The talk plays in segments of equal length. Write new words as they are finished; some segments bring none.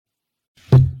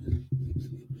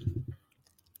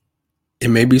It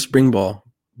may be spring ball,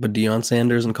 but Deion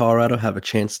Sanders and Colorado have a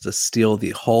chance to steal the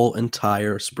whole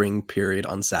entire spring period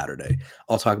on Saturday.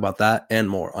 I'll talk about that and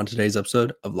more on today's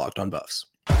episode of Locked On Buffs.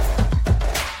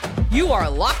 You are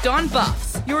Locked On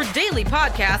Buffs, your daily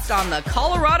podcast on the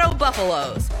Colorado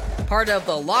Buffaloes. Part of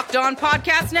the Locked On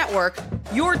Podcast Network,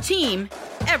 your team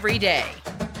every day.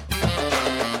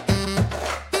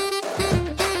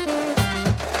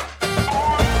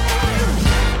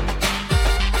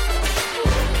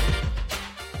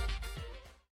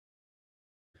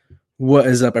 What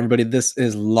is up, everybody? This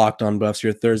is Locked On Buffs,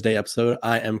 your Thursday episode.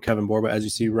 I am Kevin Borba, as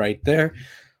you see right there.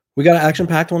 We got an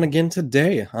action-packed one again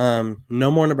today.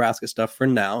 No more Nebraska stuff for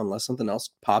now, unless something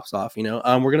else pops off. We're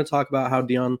going to talk about how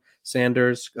Deion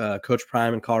Sanders, Coach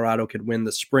Prime in Colorado, could win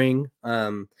the spring,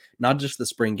 not just the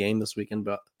spring game this weekend,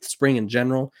 but spring in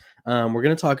general. We're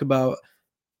going to talk about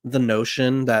the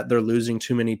notion that they're losing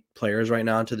too many players right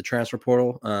now into the transfer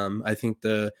portal. I think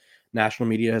the national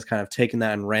media has kind of taken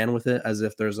that and ran with it as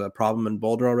if there's a problem in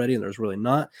Boulder already, and there's really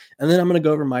not. And then I'm going to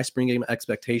go over my spring game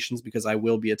expectations because I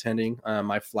will be attending.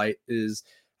 My flight is,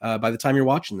 by the time you're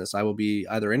watching this, I will be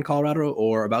either in Colorado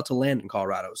or about to land in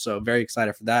Colorado. So very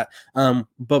excited for that.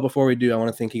 But before we do, I want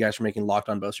to thank you guys for making Locked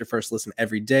On Buffs your first listen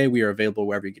every day. We are available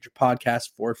wherever you get your podcast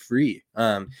for free.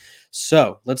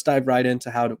 So let's dive right into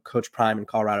how Coach Prime in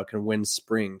Colorado can win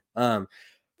spring.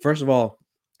 First of all,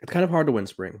 it's kind of hard to win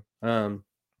spring.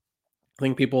 I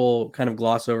think people kind of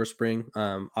gloss over spring.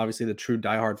 Obviously, the true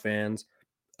diehard fans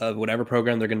of whatever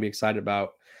program they're going to be excited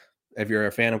about. If you're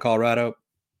a fan of Colorado,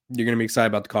 you're going to be excited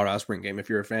about the Colorado spring game. If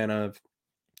you're a fan of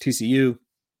TCU, you're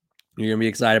going to be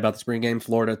excited about the spring game.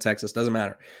 Florida, Texas, doesn't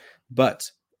matter. But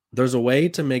there's a way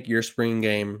to make your spring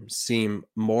game seem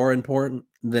more important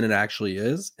than it actually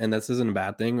is, and this isn't a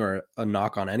bad thing or a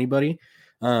knock on anybody.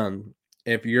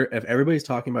 If everybody's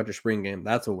talking about your spring game,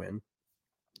 that's a win.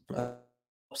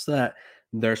 That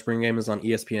their spring game is on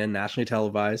ESPN, nationally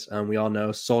televised. We all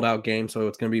know sold out game, so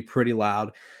it's going to be pretty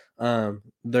loud. They're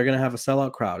going to have a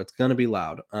sellout crowd. It's going to be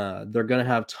loud. They're going to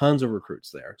have tons of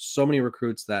recruits there. So many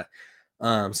recruits that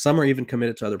some are even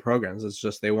committed to other programs. It's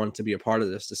just they want to be a part of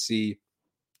this to see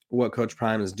what Coach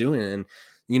Prime is doing. And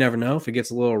you never know, if it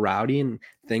gets a little rowdy and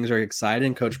things are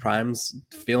exciting, Coach Prime's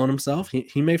feeling himself,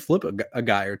 he may flip a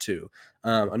guy or two.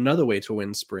 Another way to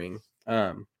win spring,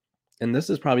 and this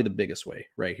is probably the biggest way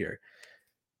right here,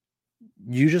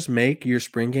 you just make your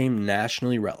spring game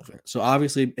nationally relevant. So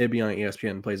obviously it being on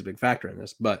ESPN plays a big factor in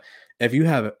this, but if you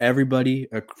have everybody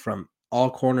from all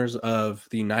corners of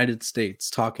the United States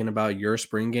talking about your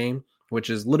spring game, which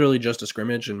is literally just a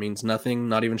scrimmage and means nothing,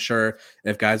 not even sure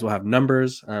if guys will have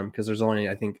numbers, because there's only,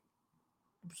 I think,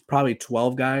 probably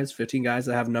 12 guys, 15 guys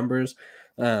that have numbers.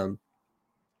 If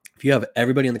you have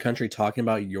everybody in the country talking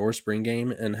about your spring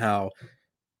game and how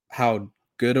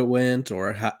good it went,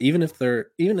 or even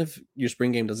if your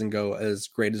spring game doesn't go as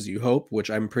great as you hope, which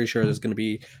I'm pretty sure there's going to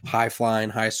be high flying,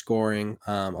 high scoring,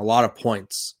 a lot of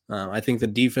points. I think the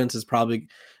defense is probably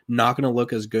not going to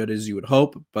look as good as you would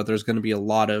hope, but there's going to be a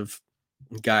lot of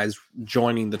guys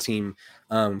joining the team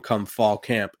come fall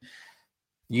camp.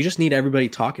 You just need everybody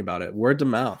talking about it, word to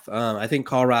mouth. I think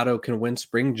Colorado can win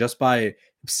spring just by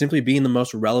simply being the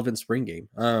most relevant spring game.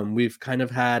 We've kind of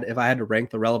had, if I had to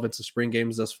rank the relevance of spring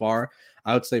games thus far,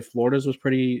 I would say Florida's was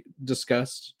pretty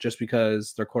discussed just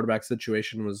because their quarterback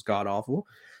situation was god awful.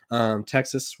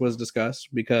 Texas was discussed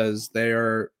because they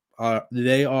are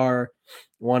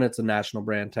one, it's a national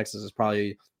brand. Texas is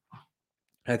probably,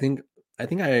 I think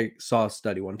I saw a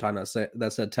study one time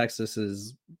that said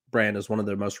Texas's brand is one of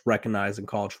the most recognized in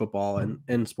college football and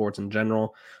in sports in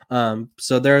general.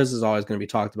 So theirs is always going to be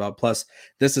talked about. Plus,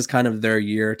 this is kind of their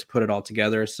year to put it all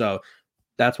together. So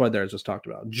that's why theirs was talked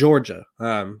about. Georgia,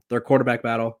 their quarterback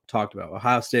battle, talked about.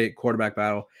 Ohio State quarterback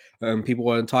battle. People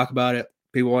want to talk about it.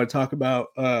 People want to talk about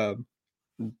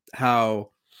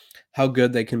how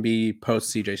good they can be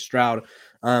post CJ Stroud.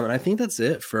 And I think that's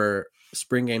it for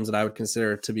spring games that I would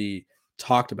consider to be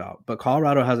talked about. But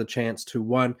Colorado has a chance to,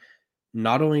 one,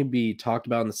 not only be talked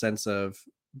about in the sense of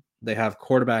they have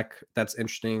quarterback that's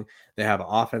interesting, they have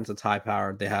offense that's high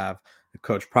powered, they have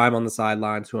Coach Prime on the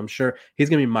sidelines, who I'm sure he's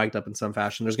going to be mic'd up in some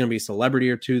fashion. There's going to be a celebrity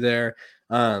or two there.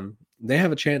 They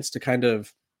have a chance to kind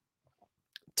of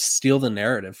steal the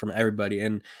narrative from everybody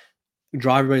and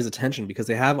draw everybody's attention because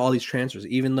they have all these transfers,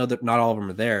 even though not all of them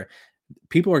are there.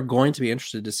 People are going to be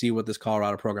interested to see what this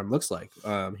Colorado program looks like.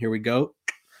 Here we go.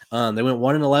 They went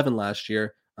 1-11 last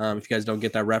year. If you guys don't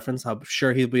get that reference, I'm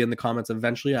sure he'll be in the comments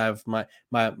eventually. I have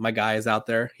my guy is out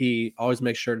there. He always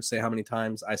makes sure to say how many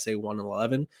times I say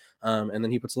 1-11, and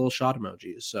then he puts little shot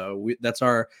emojis. So that's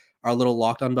our our little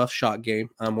Locked on Buff shot game.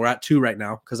 We're at 2 right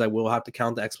now because I will have to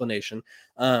count the explanation.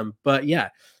 But yeah,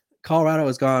 Colorado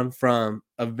has gone from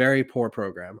a very poor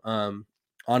program.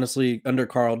 Honestly, under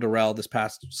Carl Durrell this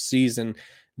past season,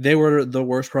 they were the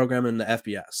worst program in the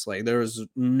FBS. Like, there was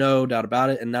no doubt about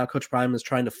it. And now Coach Prime is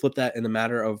trying to flip that in a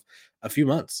matter of a few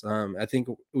months. I think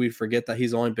we forget that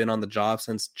he's only been on the job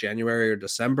since January or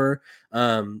December.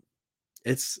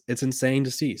 It's insane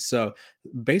to see. So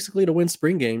basically, to win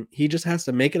spring game, he just has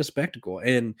to make it a spectacle.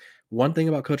 And one thing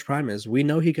about Coach Prime is we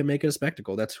know he can make it a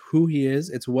spectacle. That's who he is.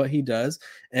 It's what he does.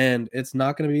 And it's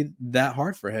not going to be that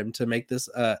hard for him to make this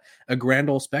a grand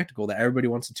old spectacle that everybody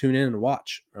wants to tune in and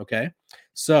watch. Okay.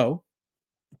 So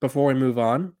before we move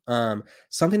on,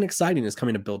 something exciting is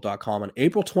coming to built.com on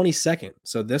April 22nd.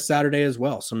 So this Saturday as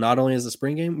well. So not only is the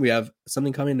spring game, we have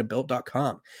something coming to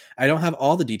built.com. I don't have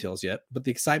all the details yet, but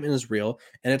the excitement is real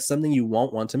and it's something you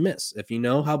won't want to miss. If you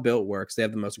know how Built works, they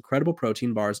have the most incredible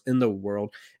protein bars in the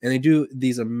world, and they do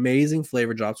these amazing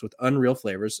flavor drops with unreal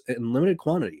flavors in limited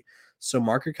quantity. So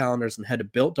mark your calendars and head to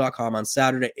built.com on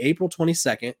Saturday, April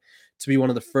 22nd to be one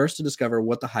of the first to discover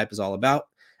what the hype is all about.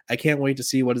 I can't wait to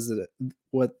see what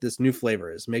this new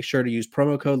flavor is. Make sure to use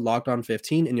promo code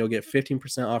LOCKEDON15 and you'll get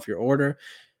 15% off your order.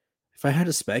 If I had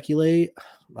to speculate,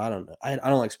 I don't know. I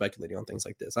don't like speculating on things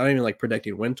like this. I don't even like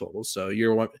predicting win totals. So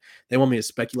they want me to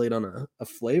speculate on a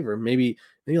flavor, maybe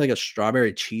like a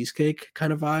strawberry cheesecake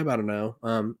kind of vibe. I don't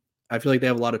know. I feel like they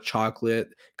have a lot of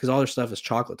chocolate because all their stuff is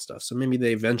chocolate stuff. So maybe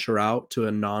they venture out to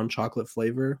a non-chocolate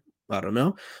flavor. I don't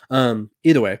know.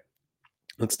 Either way,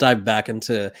 let's dive back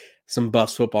into some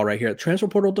Buffs football right here. Transfer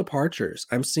portal departures.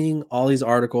 I'm seeing all these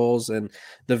articles and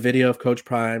the video of Coach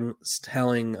Prime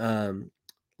telling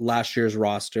last year's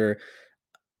roster,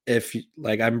 if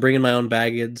like I'm bringing my own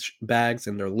bags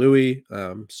and they're Louis.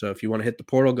 So if you want to hit the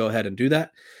portal, go ahead and do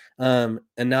that. And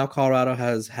now Colorado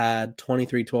has had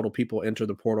 23 total people enter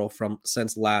the portal from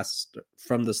this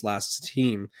last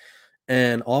team.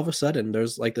 And all of a sudden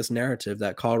there's like this narrative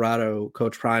that Colorado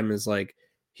Coach Prime is like,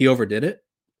 he overdid it.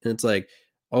 And it's like,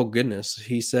 oh goodness,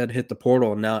 he said hit the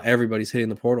portal and now everybody's hitting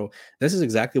the portal. This is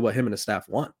exactly what him and his staff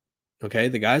want. Okay.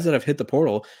 The guys that have hit the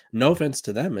portal, no offense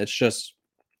to them. It's just,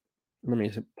 let me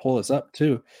pull this up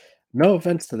too. No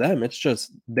offense to them. It's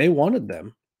just, they wanted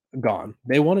them gone.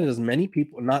 They wanted as many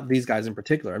people, not these guys in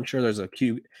particular. I'm sure there's a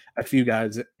few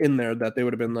guys in there that they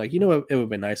would have been like, it would have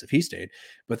been nice if he stayed,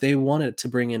 but they wanted to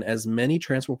bring in as many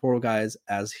transfer portal guys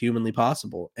as humanly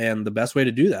possible. And the best way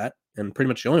to do that, and pretty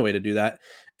much the only way to do that,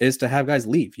 is to have guys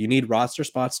leave. You need roster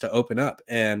spots to open up.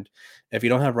 And if you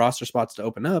don't have roster spots to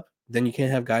open up, then you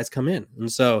can't have guys come in.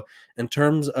 And so in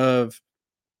terms of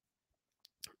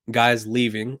guys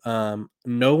leaving,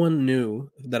 no one new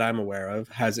that I'm aware of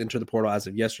has entered the portal as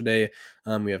of yesterday.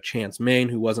 We have Chance Main,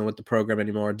 who wasn't with the program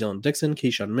anymore, Dylan Dixon,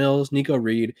 Keyshawn Mills, Nico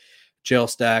Reed, Jail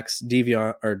Stacks,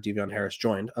 Devion Harris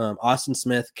joined. Austin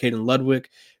Smith, Caden Ludwig,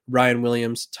 Ryan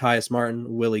Williams, Tyus Martin,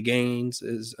 Willie Gaines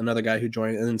is another guy who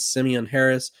joined, and then Simeon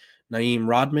Harris, Naeem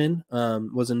Rodman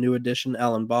was a new addition,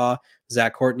 Alan Baugh,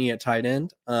 Zach Courtney at tight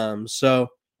end. So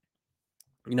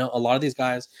a lot of these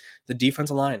guys, the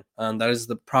defensive line, that is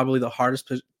probably the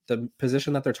hardest the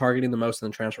position that they're targeting the most in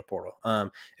the transfer portal.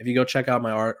 If you go check out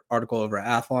my article over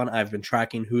at Athlon, I've been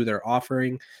tracking who they're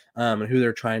offering and who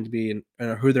they're trying to be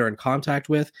and who they're in contact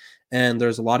with. And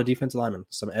there's a lot of defensive linemen,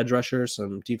 some edge rushers,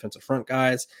 some defensive front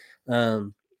guys.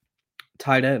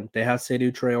 Tight end, they have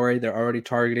Seydou Traore. They're already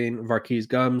targeting Varquez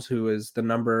Gums, who is the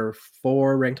number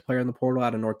 4 ranked player in the portal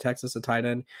out of North Texas, a tight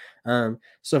end.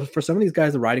 So for some of these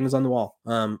guys, the writing is on the wall.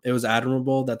 It was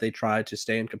admirable that they tried to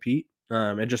stay and compete.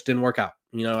 It just didn't work out.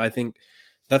 I think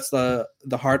that's the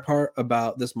hard part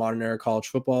about this modern era college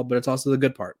football, but it's also the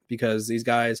good part because these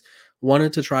guys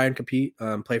wanted to try and compete,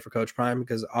 play for Coach Prime,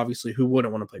 because obviously who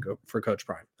wouldn't want to play for Coach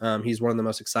Prime? He's one of the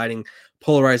most exciting,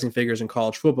 polarizing figures in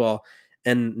college football.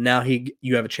 And now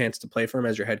you have a chance to play for him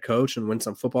as your head coach and win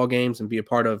some football games and be a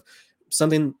part of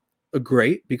something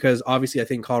great, because obviously I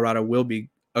think Colorado will be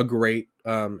a great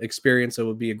experience. It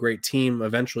will be a great team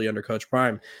eventually under Coach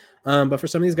Prime. But for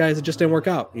some of these guys, it just didn't work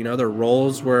out. Their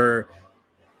roles were,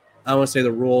 I don't want to say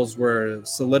the roles were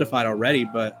solidified already,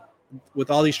 but with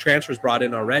all these transfers brought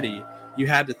in already, you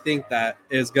had to think that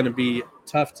it's going to be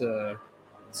tough to,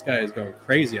 this guy is going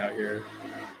crazy out here.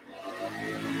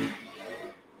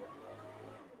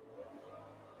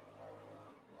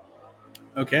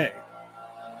 Okay.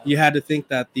 You had to think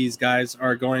that these guys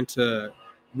are going to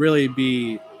really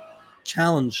be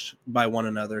challenged by one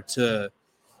another to,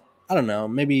 I don't know,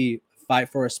 maybe fight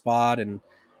for a spot, and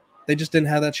they just didn't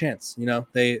have that chance.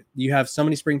 You have so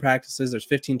many spring practices. There's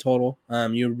 15 total.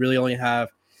 You really only have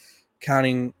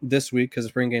counting this week because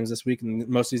spring games this week, and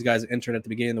most of these guys entered at the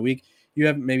beginning of the week, you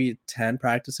have maybe 10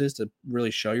 practices to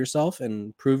really show yourself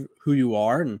and prove who you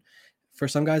are. And for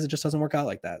some guys, it just doesn't work out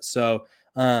like that. So,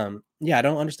 yeah, I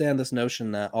don't understand this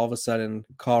notion that all of a sudden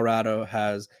Colorado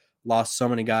has lost so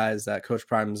many guys that Coach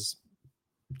Prime's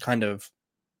kind of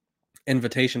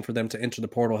invitation for them to enter the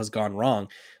portal has gone wrong.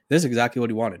 This is exactly what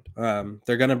he wanted.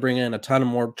 They're going to bring in a ton of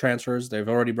more transfers. They've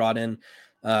already brought in,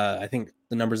 I think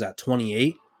the number's at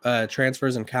 28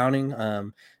 transfers and counting,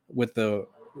 with the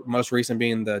most recent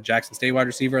being the Jackson State wide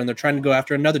receiver, and they're trying to go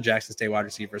after another Jackson State wide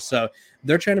receiver. So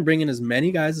they're trying to bring in as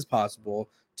many guys as possible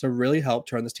to really help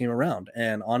turn this team around.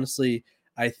 And honestly,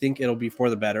 I think it'll be for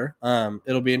the better.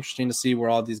 It'll be interesting to see where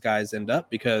all these guys end up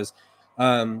because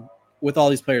with all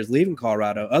these players leaving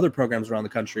Colorado, other programs around the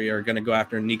country are going to go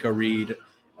after Nico Reed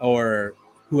or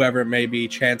whoever it may be,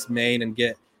 Chance Main, and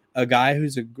get a guy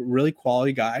who's a really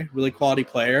quality guy, really quality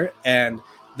player, and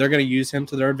they're going to use him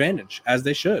to their advantage, as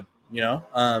they should,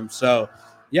 So,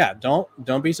 yeah,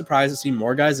 don't be surprised to see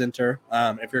more guys enter.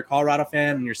 If you're a Colorado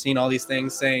fan and you're seeing all these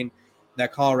things saying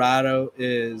that Colorado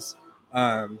is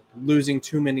losing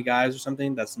too many guys or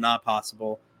something, that's not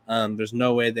possible. There's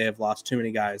no way they have lost too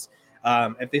many guys.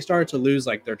 If they started to lose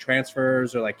like their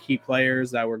transfers or like key players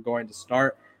that were going to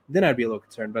start, then I'd be a little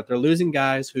concerned. But they're losing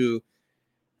guys who,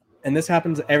 and this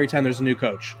happens every time there's a new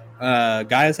coach.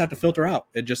 Guys have to filter out.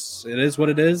 It is what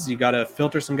it is. You got to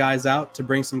filter some guys out to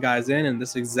bring some guys in, and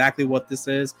this is exactly what this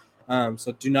is.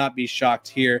 So do not be shocked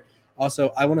here.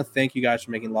 Also, I want to thank you guys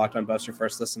for making Locked On Buffs your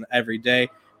first listen every day.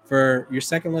 For your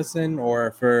second listen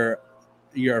or for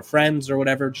your friends or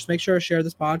whatever, just make sure to share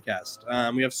this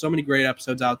podcast. We have so many great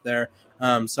episodes out there.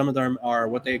 Some of them are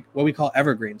what we call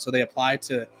evergreen, so they apply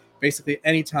to basically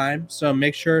any time. So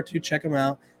make sure to check them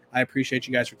out. I appreciate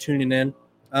you guys for tuning in.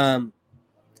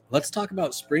 Let's talk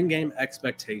about spring game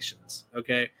expectations.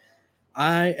 Okay,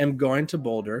 I am going to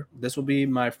Boulder. This will be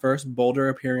my first Boulder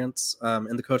appearance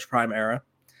in the Coach Prime era.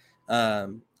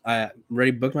 I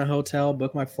already booked my hotel,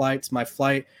 booked my flights. My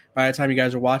flight, by the time you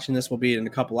guys are watching this, will be in a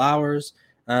couple hours.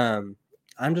 I'm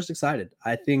just excited.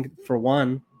 I think, for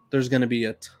one, there's going to be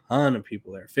a ton of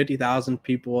people there. 50,000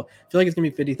 people. I feel like it's going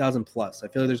to be 50,000 plus. I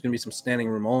feel like there's going to be some standing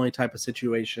room only type of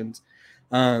situations.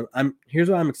 Here's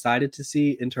what I'm excited to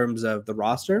see in terms of the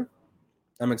roster.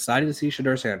 I'm excited to see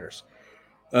Shadur Sanders.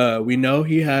 We know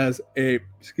he has a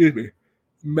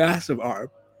massive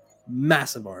arm,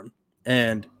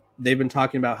 and they've been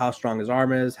talking about how strong his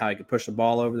arm is, how he could push the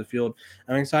ball over the field.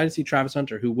 I'm excited to see Travis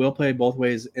Hunter, who will play both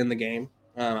ways in the game.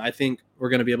 I think we're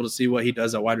going to be able to see what he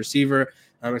does at wide receiver.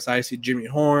 I'm excited to see Jimmy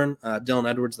Horn, Dylan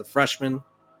Edwards, the freshman.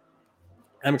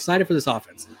 I'm excited for this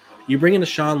offense. You bring in a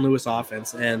Sean Lewis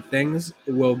offense, and things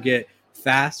will get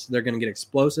fast. They're going to get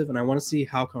explosive, and I want to see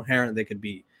how coherent they could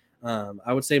be.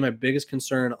 I would say my biggest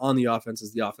concern on the offense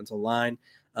is the offensive line.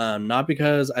 Not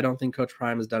because I don't think Coach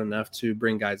Prime has done enough to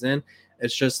bring guys in.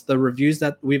 It's just the reviews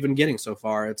that we've been getting so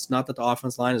far. It's not that the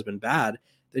offense line has been bad.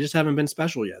 They just haven't been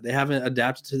special yet. They haven't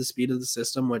adapted to the speed of the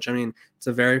system, which, I mean, it's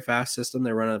a very fast system.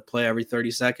 They run a play every 30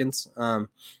 seconds.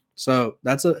 So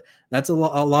that's a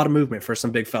lot of movement for some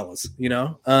big fellas,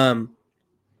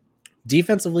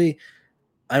 Defensively,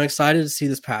 I'm excited to see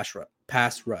this pass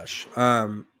rush.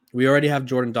 We already have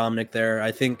Jordan Dominic there.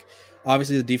 I think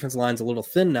obviously the defensive line's a little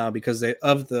thin now because I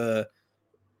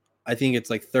think it's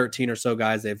like 13 or so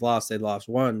guys they've lost. They lost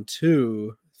 1,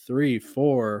 2, 3,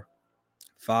 4,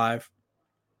 5.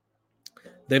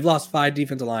 They've lost 5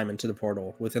 defensive linemen to the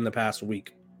portal within the past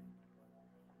week.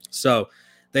 So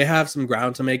they have some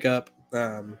ground to make up.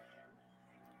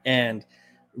 And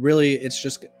really, it's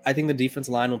just, I think the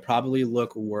defensive line will probably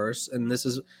look worse. And this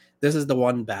is the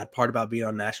one bad part about being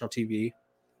on national TV,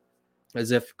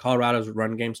 as if Colorado's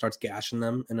run game starts gashing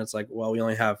them. And it's like, well, we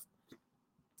only have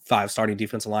 5 starting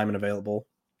defensive linemen available,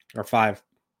 or 5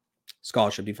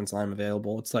 scholarship defensive linemen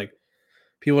available. It's like,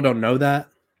 people don't know that.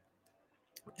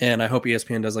 And I hope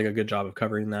ESPN does like a good job of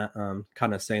covering that,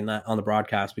 kind of saying that on the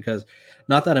broadcast, because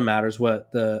not that it matters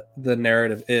what the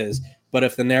narrative is, but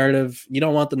if the narrative, you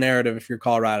don't want the narrative, if you're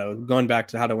Colorado, going back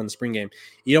to how to win the spring game,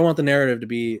 you don't want the narrative to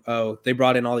be, oh, they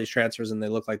brought in all these transfers and they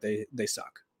look like they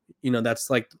suck.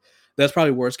 That's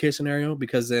probably worst case scenario,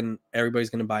 because then everybody's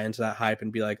going to buy into that hype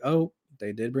and be like, oh,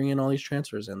 they did bring in all these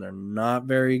transfers and they're not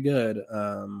very good.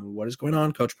 What is going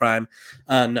on, Coach Prime?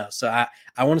 No. So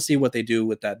I want to see what they do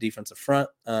with that defensive front.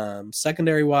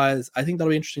 Secondary wise, I think that'll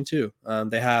be interesting too.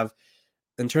 They have,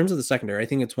 in terms of the secondary, I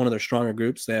think it's one of their stronger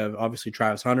groups. They have obviously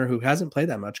Travis Hunter, who hasn't played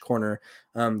that much corner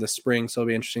this spring. So it'll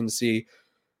be interesting to see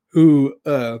who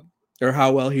or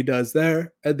how well he does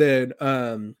there. And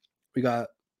then we got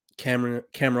Cameron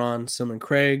Silman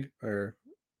Craig, or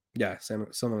Yeah, same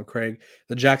with Craig.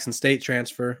 The Jackson State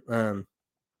transfer.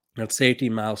 At safety,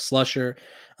 Miles Slusher,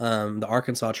 the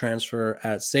Arkansas transfer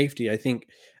at safety. I think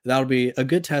that'll be a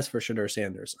good test for Shedeur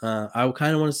Sanders. I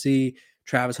kind of want to see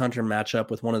Travis Hunter match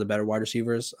up with one of the better wide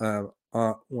receivers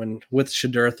when with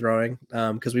Shedeur throwing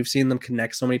because we've seen them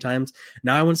connect so many times.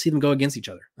 Now I want to see them go against each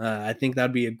other. I think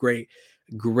that'd be a great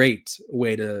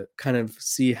way to kind of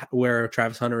see where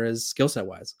Travis Hunter is skill set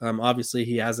wise. Obviously,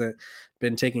 he hasn't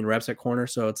been taking reps at corner,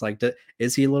 so it's like,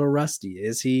 is he a little rusty?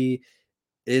 Is he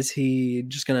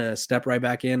just going to step right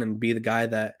back in and be the guy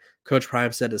that Coach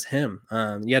Prime said is him?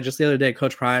 Yeah, just the other day,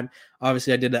 Coach Prime,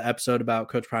 obviously I did an episode about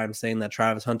Coach Prime saying that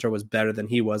Travis Hunter was better than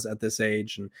he was at this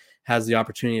age and has the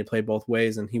opportunity to play both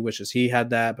ways, and he wishes he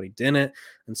had that, but he didn't.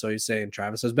 And so he's saying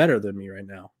Travis is better than me right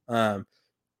now.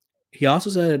 He also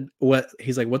said what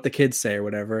the kids say or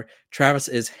whatever. Travis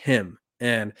is him.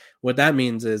 And what that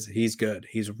means is he's good.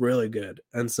 He's really good.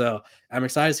 And so I'm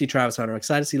excited to see Travis Hunter. I'm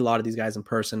excited to see a lot of these guys in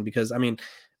person because, I mean,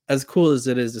 as cool as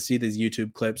it is to see these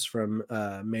YouTube clips from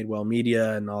Madewell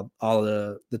Media and all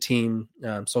the team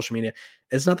social media,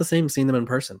 it's not the same seeing them in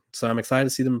person. So I'm excited to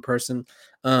see them in person.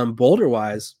 Boulder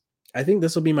wise, I think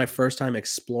this will be my first time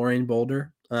exploring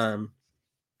Boulder. I'm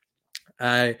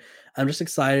just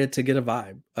excited to get the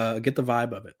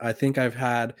vibe of it. I think I've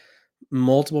had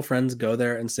multiple friends go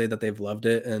there and say that they've loved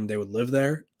it and they would live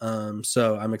there.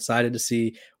 So I'm excited to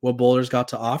see what Boulder's got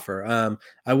to offer.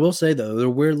 I will say though, the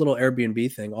weird little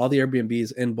Airbnb thing, all the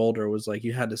Airbnbs in Boulder was like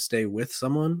you had to stay with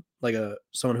someone, like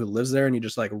someone who lives there, and you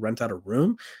just like rent out a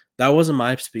room. That wasn't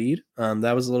my speed.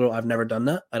 That was a little. I've never done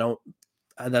that. I don't.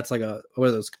 That's like what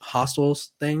are those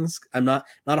hostels things? I'm not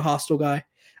a hostel guy.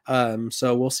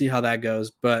 So we'll see how that goes.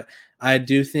 But I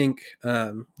do think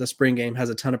the spring game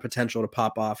has a ton of potential to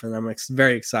pop off, and I'm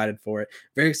very excited for it.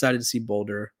 Very excited to see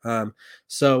Boulder.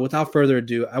 So without further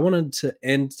ado, I wanted to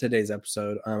end today's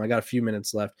episode. I got a few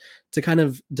minutes left to kind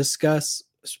of discuss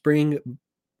spring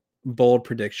bold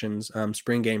predictions,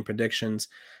 spring game predictions.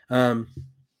 I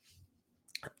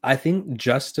think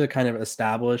just to kind of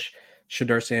establish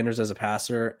Shedeur Sanders as a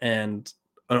passer and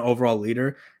an overall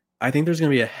leader, I think there's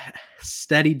going to be a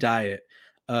steady diet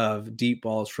of deep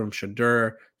balls from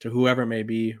Shedeur to whoever it may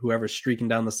be, whoever's streaking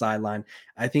down the sideline.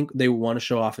 I think they want to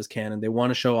show off his cannon. They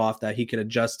want to show off that he could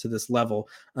adjust to this level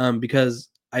because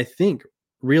I think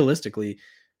realistically,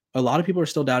 a lot of people are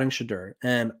still doubting Shedeur,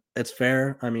 and it's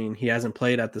fair. I mean, he hasn't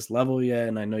played at this level yet,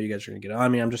 and I know you guys are going to get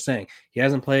on me. I'm just saying he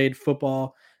hasn't played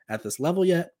football at this level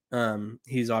yet.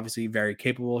 He's obviously very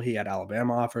capable. He had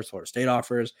Alabama offers, Florida State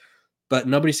offers, but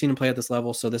nobody's seen him play at this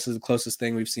level. So this is the closest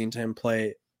thing we've seen to him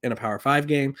play in a Power 5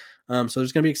 game. So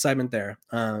there's going to be excitement there.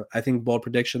 I think bold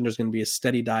prediction, there's going to be a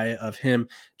steady diet of him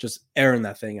just airing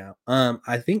that thing out.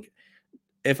 I think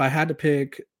if I had to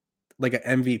pick like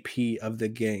an MVP of the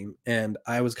game, and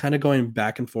I was kind of going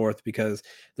back and forth because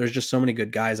there's just so many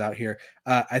good guys out here.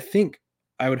 I think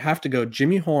I would have to go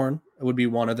Jimmy Horn would be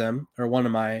one of them, or one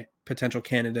of my potential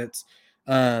candidates.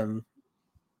 And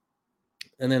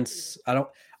then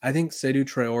I think Seydou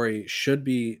Traore should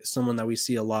be someone that we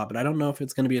see a lot, but I don't know if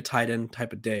it's going to be a tight end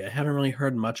type of day. I haven't really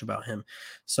heard much about him.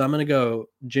 So I'm going to go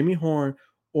Jimmy Horn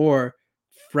or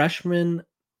freshman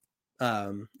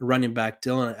running back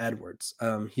Dylan Edwards.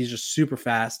 He's just super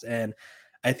fast, and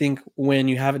I think when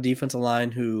you have a defensive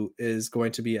line who is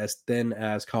going to be as thin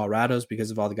as Colorado's because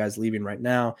of all the guys leaving right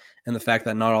now, and the fact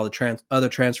that not all the other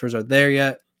transfers are there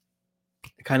yet,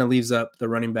 it kind of leaves up the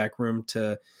running back room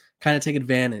to kind of take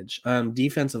advantage.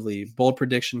 Defensively, bold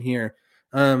prediction here.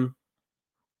 I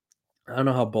don't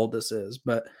know how bold this is,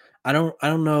 but I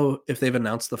don't know if they've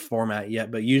announced the format yet,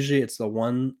 but usually it's the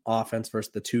one offense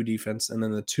versus the two defense, and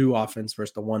then the two offense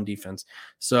versus the one defense.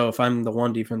 So if I'm the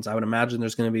one defense, I would imagine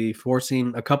there's going to be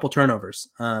forcing a couple turnovers.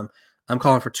 I'm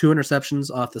calling for 2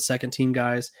 interceptions off the second team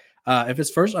guys. If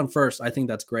it's first on first, I think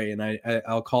that's great, and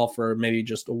I'll call for maybe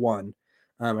just a 1.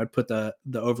 I'd put the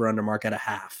over under mark at a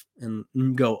half and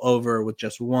go over with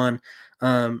just 1.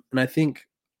 And I think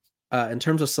in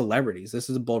terms of celebrities,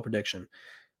 this is a bold prediction.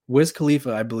 Wiz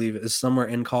Khalifa, I believe, is somewhere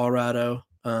in Colorado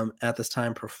at this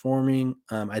time performing.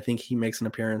 I think he makes an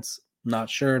appearance. Not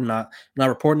sure, not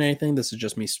reporting anything. This is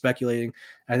just me speculating.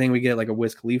 I think we get like a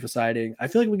Wiz Khalifa sighting. I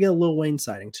feel like we get a Lil Wayne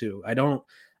sighting too. I don't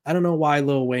know why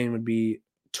Lil Wayne would be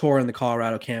touring the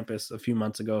Colorado campus a few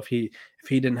months ago if he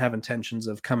didn't have intentions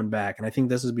of coming back. And I think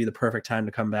this would be the perfect time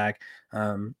to come back.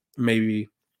 Maybe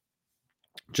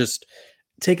just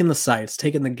taking the sights,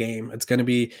 taking the game. It's going to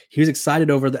be, he was excited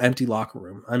over the empty locker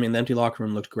room. I mean, the empty locker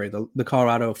room looked great. The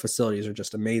Colorado facilities are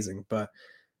just amazing, but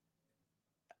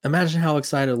imagine how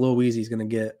excited Lil Weezy's going to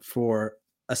get for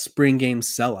a spring game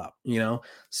sellout, you know?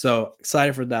 So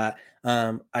excited for that.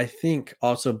 I think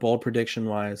also bold prediction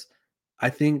wise, I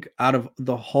think out of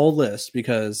the whole list,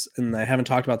 because, and I haven't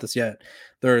talked about this yet,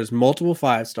 there's multiple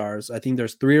 5 stars. I think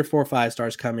there's 3 or 4 5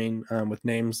 stars coming, with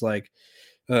names like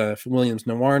Williams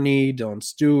Nwaneri, Dylan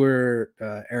Stewart,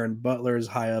 Aaron Butler is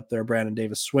high up there, Brandon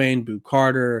Davis Swain, Boo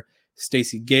Carter,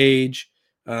 Stacey Gage,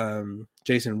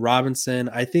 Jason Robinson.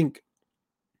 I think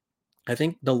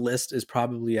the list is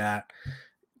probably at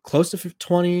close to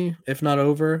 20, if not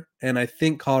over. And I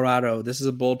think Colorado, this is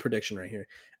a bold prediction right here.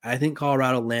 I think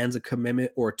Colorado lands a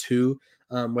commitment or two,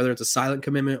 whether it's a silent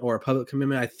commitment or a public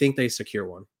commitment. I think they secure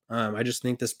one. I just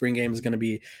think the spring game is going to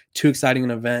be too exciting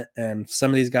an event. And some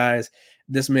of these guys,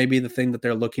 this may be the thing that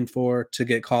they're looking for to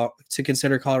get to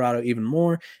consider Colorado even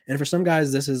more. And for some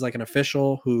guys, this is like an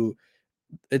official who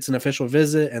it's an official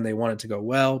visit and they want it to go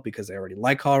well because they already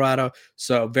like Colorado.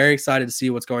 So very excited to see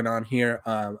what's going on here.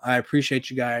 I appreciate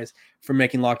you guys for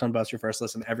making Locked On Buffs your first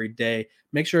listen every day.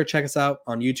 Make sure to check us out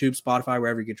on YouTube, Spotify,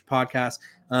 wherever you get your podcasts.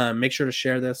 Make sure to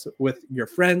share this with your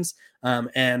friends,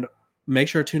 and make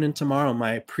sure to tune in tomorrow,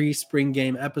 my pre-spring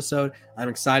game episode. I'm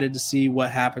excited to see what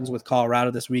happens with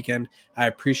Colorado this weekend. I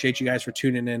appreciate you guys for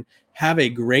tuning in. Have a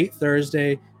great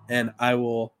Thursday, and I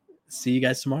will see you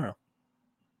guys tomorrow.